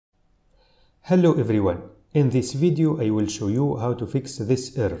Hello everyone. In this video I will show you how to fix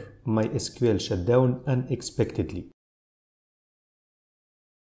this error, MySQL shutdown unexpectedly.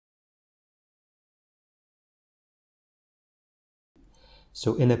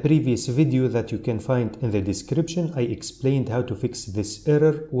 So in a previous video that you can find in the description, I explained how to fix this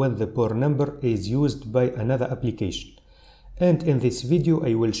error when the poor number is used by another application. And in this video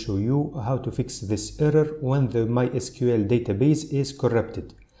I will show you how to fix this error when the MySQL database is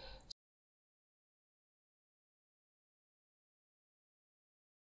corrupted.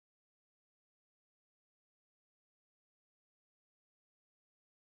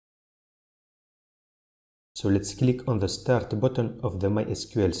 So let's click on the start button of the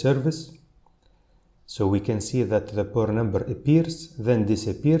MySQL service. So we can see that the poor number appears, then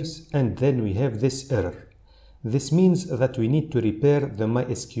disappears, and then we have this error. This means that we need to repair the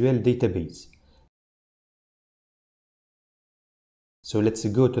MySQL database. So let's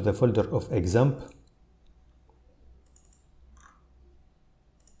go to the folder of Xampp.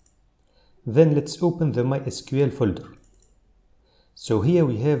 Then let's open the MySQL folder. So here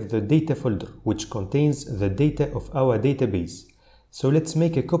we have the data folder, which contains the data of our database. So let's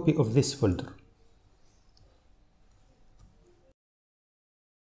make a copy of this folder.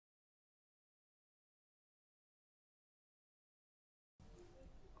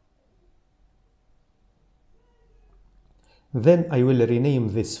 Then I will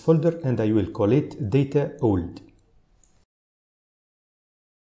rename this folder and I will call it data old.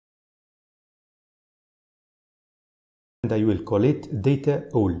 And I will call it data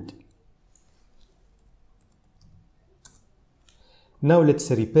old. Now let's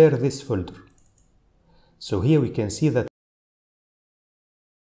repair this folder. So here we can see that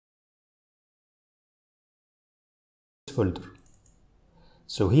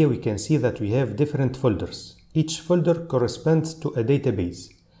we have different folders. Each folder corresponds to a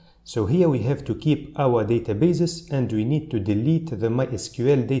database. So here we have to keep our databases and we need to delete the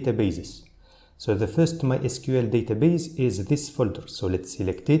MySQL databases. So the first MySQL database is this folder, so let's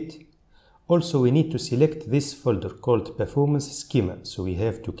select it. Also we need to select this folder called Performance Schema, so we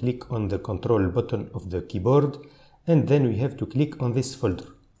have to click on the control button of the keyboard and then we have to click on this folder.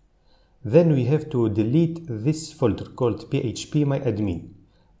 Then we have to delete this folder called phpMyAdmin.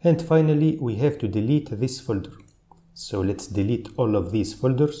 And finally we have to delete this folder. So let's delete all of these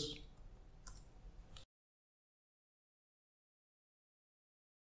folders.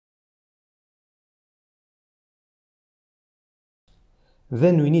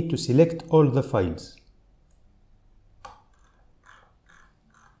 Then we need to select all the files.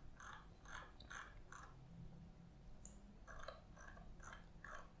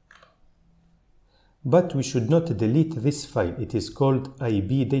 But we should not delete this file. It is called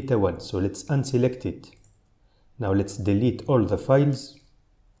ibdata1. So let's unselect it. Now let's delete all the files.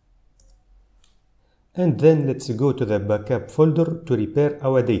 And then let's go to the backup folder to repair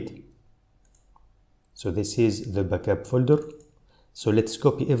our data. So this is the backup folder. So let's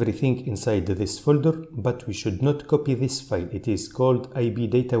copy everything inside this folder, but we should not copy this file. It is called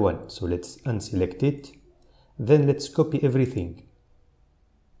ibdata1. So let's unselect it. Then let's copy everything.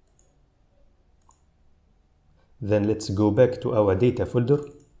 Then let's go back to our data folder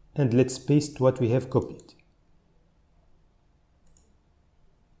and let's paste what we have copied.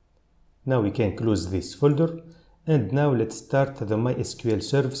 Now we can close this folder and now let's start the MySQL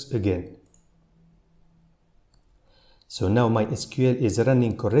service again. So now MySQL is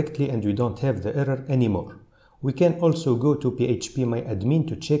running correctly and we don't have the error anymore. We can also go to phpMyAdmin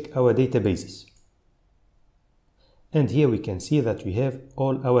to check our databases. And here we can see that we have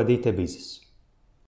all our databases.